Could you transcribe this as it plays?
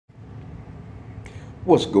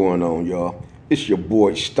What's going on, y'all? It's your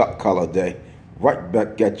boy Stock Holiday, right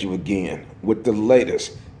back at you again with the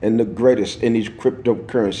latest and the greatest in these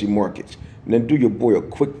cryptocurrency markets. And then do your boy a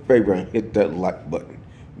quick favor and hit that like button.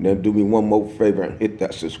 And then do me one more favor and hit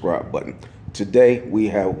that subscribe button. Today we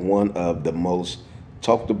have one of the most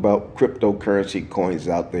talked about cryptocurrency coins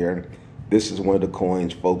out there. This is one of the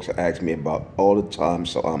coins folks ask me about all the time,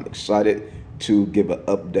 so I'm excited to give an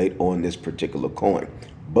update on this particular coin.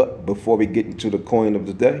 But before we get into the coin of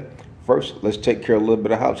the day, first let's take care of a little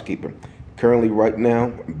bit of housekeeping. Currently, right now,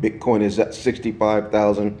 Bitcoin is at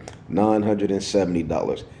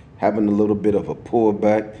 $65,970. Having a little bit of a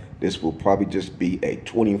pullback. This will probably just be a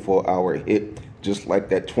 24-hour hit, just like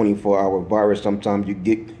that 24-hour virus. Sometimes you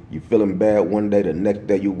feeling bad one day, the next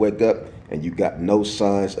day you wake up and you got no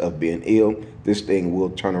signs of being ill. This thing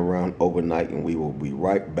will turn around overnight and we will be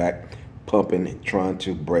right back pumping, trying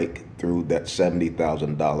to break through that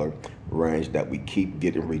 $70,000 range that we keep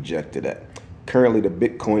getting rejected at. Currently, the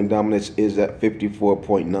Bitcoin dominance is at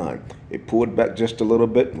 54.9. It pulled back just a little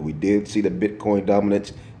bit. We did see the Bitcoin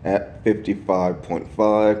dominance at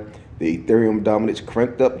 55.5. The Ethereum dominance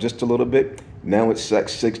cranked up just a little bit. Now it's at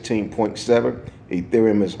 16.7.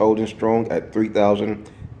 Ethereum is holding strong at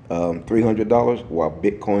 $3,300 while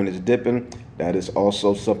Bitcoin is dipping. That is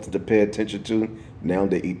also something to pay attention to. Now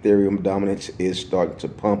the Ethereum dominance is starting to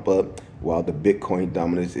pump up while the Bitcoin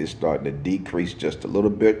dominance is starting to decrease just a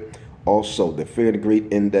little bit. Also, the fear and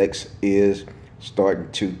greed index is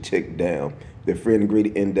starting to tick down. The fear and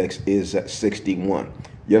greed index is at 61.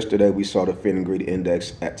 Yesterday, we saw the fear and greed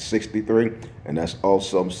index at 63, and that's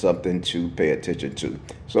also something to pay attention to.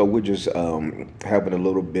 So we're just having a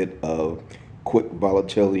little bit of quick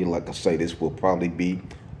volatility. Like I say, this will probably be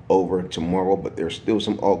over tomorrow, but there's still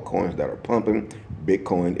some altcoins that are pumping.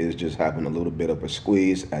 Bitcoin is just having a little bit of a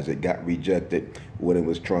squeeze as it got rejected when it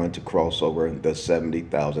was trying to cross over the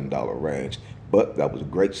 $70,000 range. But that was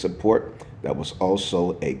great support. That was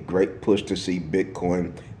also a great push to see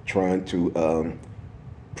Bitcoin trying to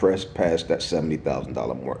press past that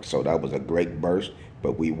 $70,000 mark. So that was a great burst,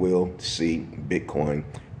 but we will see Bitcoin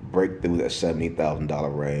break through that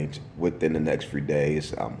 $70,000 range within the next few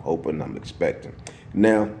days. I'm hoping, I'm expecting.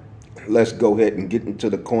 Now, let's go ahead and get into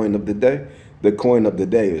the coin of the day. The coin of the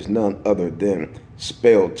day is none other than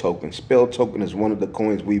Spell Token. Spell Token is one of the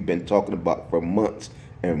coins we've been talking about for months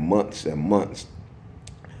and months and months.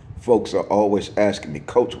 Folks are always asking me,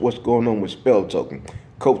 Coach, what's going on with Spell Token?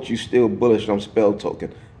 Coach, you still bullish on Spell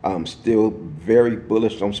Token? I'm still very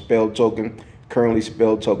bullish on Spell Token. Currently,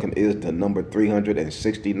 Spell Token is the number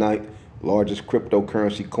 369th largest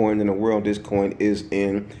cryptocurrency coin in the world. This coin is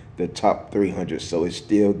in the top 300, so it's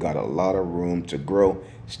still got a lot of room to grow.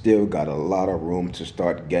 Still got a lot of room to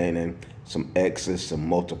start gaining some X's, some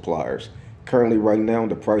multipliers. Currently, right now,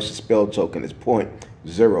 the price of Spell Token is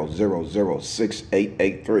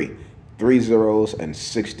 0.0006883, 3 zeros and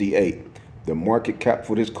 68. The market cap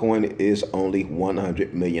for this coin is only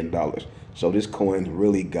 $100 million. So this coin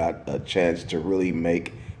really got a chance to really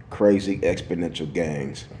make crazy exponential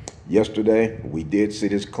gains. Yesterday, we did see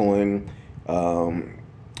this coin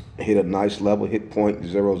hit a nice level, hit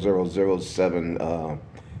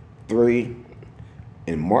 0.00073.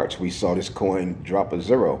 In March, we saw this coin drop a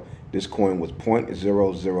zero. This coin was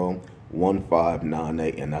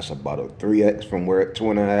 0.001598, and that's about a 3x from where it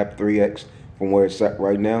 2.5, 3x from where it's at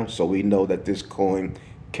right now. So we know that this coin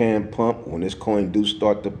can pump. When this coin do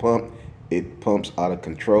start to pump, it pumps out of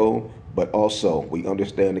control. But also, we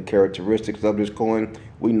understand the characteristics of this coin.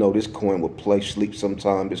 We know this coin will play sleep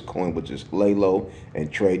sometime. This coin will just lay low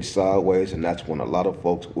and trade sideways. And that's when a lot of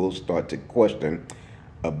folks will start to question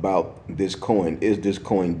about this coin. Is this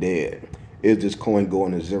coin dead? Is this coin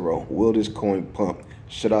going to zero? Will this coin pump?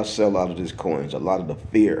 Should I sell out of this coin? A lot of the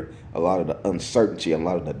fear, a lot of the uncertainty, a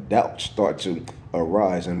lot of the doubt start to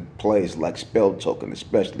arise in plays like Spell Token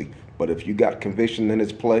especially. But if you got conviction in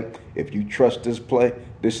this play, if you trust this play,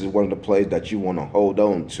 this is one of the plays that you want to hold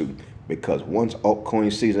on to, because once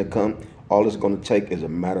altcoin season comes, all it's going to take is a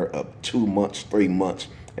matter of 2 months, 3 months,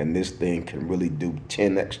 and this thing can really do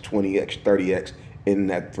 10x, 20x, 30x in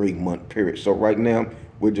that 3-month period. So right now,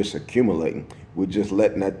 we're just accumulating. We're just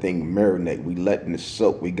letting that thing marinate. We letting it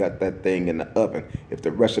soak. We got that thing in the oven. If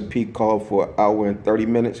the recipe called for 1 hour and 30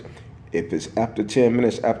 minutes, if it's after 10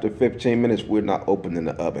 minutes, after 15 minutes, we're not opening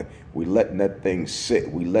the oven. We're letting that thing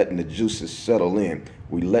sit. We're letting the juices settle in.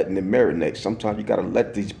 We're letting it marinate. Sometimes you got to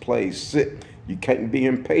let these plays sit. You can't be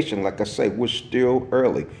impatient. Like I say, we're still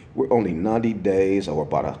early. We're only 90 days or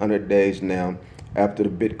about 100 days now after the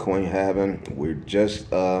Bitcoin halving. We're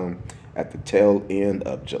just at the tail end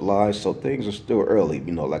of July, so things are still early.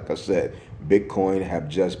 You know, like I said, Bitcoin have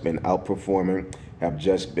just been outperforming, have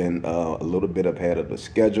just been a little bit ahead of the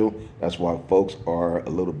schedule. That's why folks are a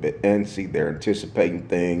little bit antsy. They're anticipating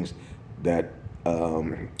things that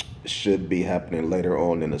should be happening later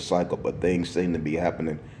on in the cycle, but things seem to be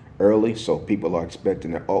happening early, so people are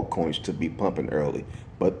expecting their altcoins to be pumping early.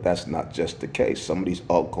 But that's not just the case. Some of these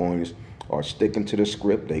altcoins are sticking to the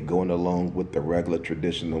script. They going along with the regular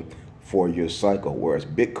traditional 4-year cycle, whereas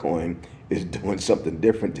Bitcoin is doing something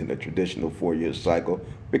different than the traditional 4-year cycle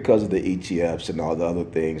because of the ETFs and all the other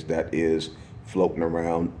things that is floating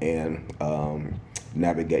around and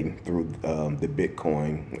navigating through the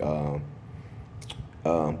Bitcoin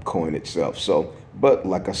coin itself. So, but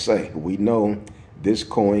like I say, we know this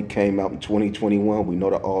coin came out in 2021. We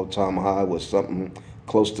know the all-time high was something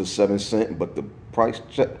close to 7 cents, but the price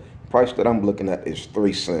that I'm looking at is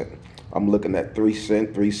 3 cents. I'm looking at 3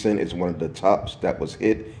 cents. 3 cents is one of the tops that was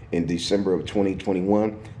hit in December of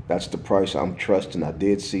 2021. That's the price I'm trusting. I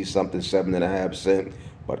did see something 7.5 cents,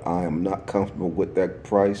 but I am not comfortable with that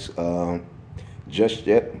price just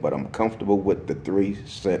yet, but I'm comfortable with the 3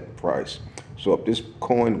 cent price. So if this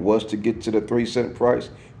coin was to get to the 3 cent price,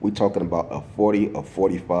 we're talking about a 40 or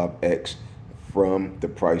 45x from the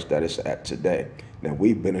price that it's at today. Now,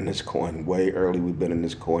 we've been in this coin way early. We've been in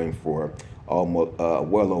this coin for almost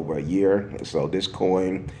well over a year. So this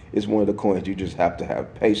coin is one of the coins you just have to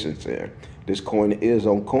have patience in. This coin is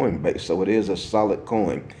on COINBASE, so it is a solid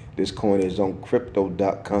coin. This coin is on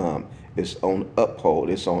crypto.com. It's on Uphold.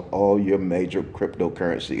 It's on all your major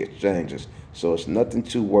cryptocurrency exchanges. So it's nothing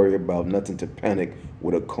to worry about, nothing to panic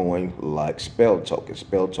with a coin like Spell Token.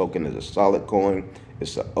 Spell Token is a solid coin.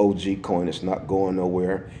 It's an OG coin. It's not going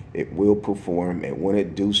nowhere. It will perform. And when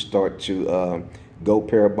it do start to go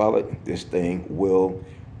parabolic, this thing will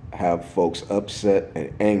have folks upset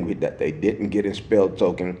and angry that they didn't get in Spell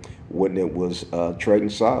Token when it was trading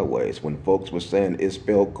sideways. When folks were saying, is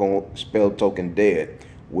Spell Token dead?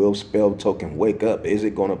 Will Spell Token wake up? Is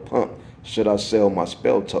it going to pump? Should I sell my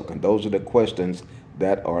Spell Token? Those are the questions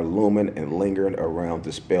that are looming and lingering around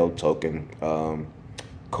the Spell Token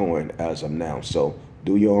coin as of now. So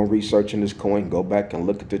do your own research in this coin. Go back and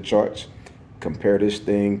look at the charts. Compare this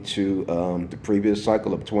thing to the previous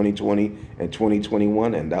cycle of 2020 and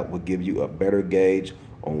 2021, and that will give you a better gauge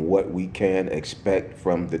on what we can expect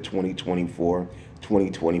from the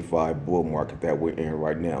 2024-2025 bull market that we're in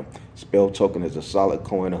right now. Spell Token is a solid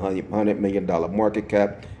coin, $100 million market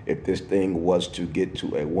cap. If this thing was to get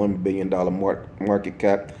to a $1 billion market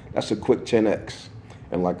cap, that's a quick 10x.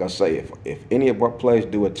 And like I say, if any of our plays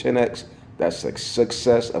do a 10x, that's a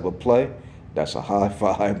success of a play. That's a high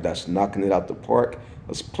five. That's knocking it out the park.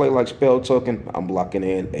 Let's play like Spell Token. I'm locking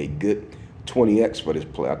in a good 20x for this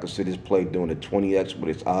play. I can see this play doing a 20x with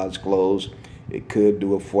its eyes closed. It could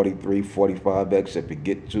do a 43, 45x if it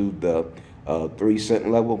get to the 3 cent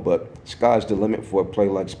level, but sky's the limit for a play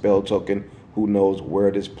like Spell Token. Who knows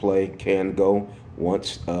where this play can go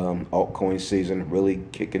once altcoin season really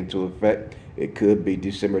kick into effect. It could be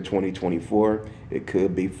December 2024. It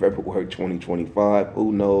could be February 2025.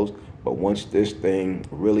 Who knows? But once this thing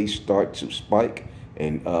really starts to spike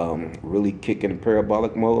and really kick in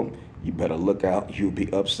parabolic mode, you better look out. You'll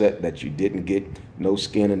be upset that you didn't get no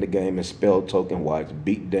skin in the game in Spell Token while it's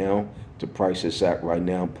beat down to price it's at right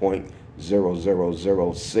now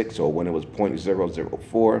 0.0006, or when it was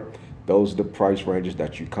 0.004. Those are the price ranges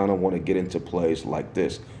that you kind of want to get into plays like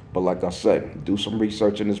this. But like I said, do some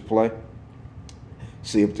research in this play.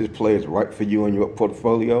 See if this play is right for you and your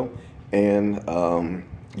portfolio. And,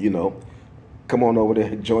 you know, come on over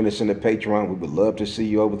there. Join us in the Patreon. We would love to see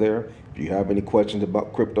you over there. If you have any questions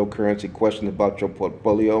about cryptocurrency, questions about your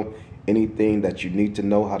portfolio, anything that you need to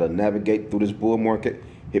know how to navigate through this bull market,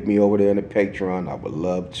 hit me over there in the Patreon. I would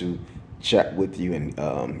love to chat with you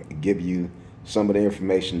and give you some of the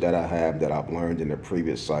information that I have that I've learned in the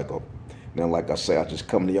previous cycle. Now, like I say, I just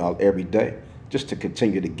come to y'all every day just to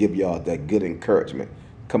continue to give y'all that good encouragement.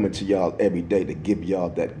 Coming to y'all every day to give y'all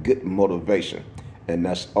that good motivation. And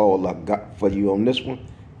that's all I got for you on this one.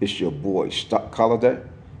 It's your boy, Stock Holiday,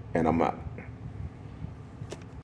 and I'm out.